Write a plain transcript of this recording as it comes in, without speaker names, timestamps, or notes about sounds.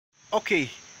Okay,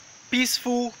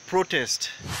 peaceful protest.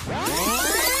 And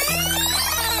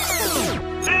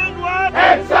what?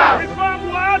 Heads up! Reform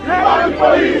what? Reform the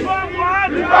police! Reform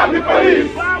what? Reform the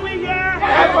police! Why we here?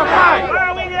 Fight for crime!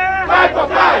 Why we here? Fight for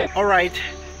crime! Alright,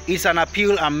 it's an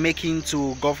appeal I'm making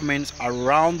to governments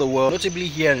around the world, notably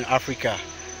here in Africa,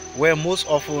 where most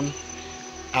often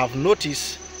I've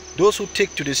noticed those who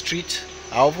take to the street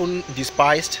are often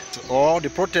despised, or the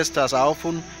protesters are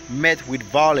often met with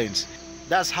violence.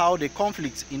 That's how the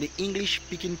conflict in the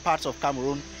English-speaking parts of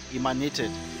Cameroon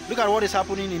emanated. Look at what is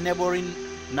happening in neighboring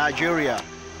Nigeria.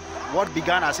 What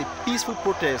began as a peaceful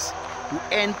protest to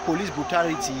end police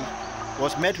brutality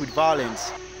was met with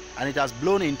violence, and it has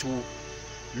blown into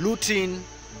looting,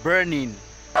 burning.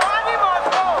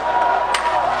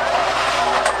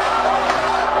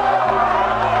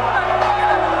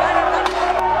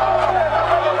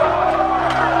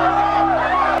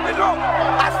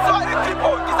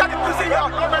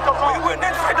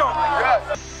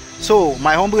 So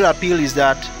my humble appeal is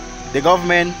that the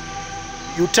government,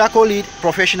 you tackle it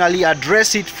professionally,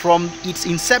 address it from its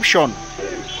inception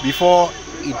before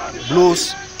it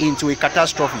blows into a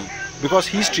catastrophe, because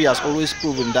history has always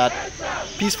proven that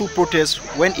peaceful protests,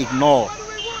 when ignored,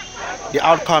 the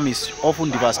outcome is often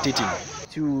devastating.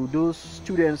 To those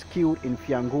students killed in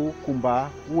Fiango, Kumba,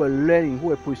 who were learning, who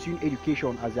were pursuing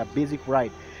education as their basic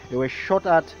right, they were shot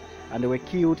at and they were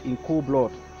killed in cold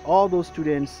blood. All those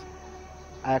students,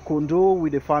 I condole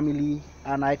with the family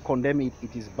and I condemn it.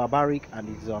 It is barbaric and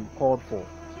it is uncalled for.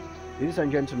 Ladies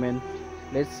and gentlemen,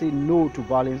 let's say no to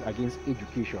violence against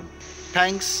education.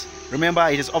 Thanks. Remember,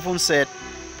 it is often said,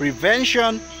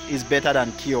 prevention is better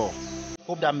than cure.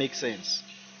 Hope that makes sense.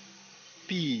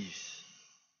 Peace.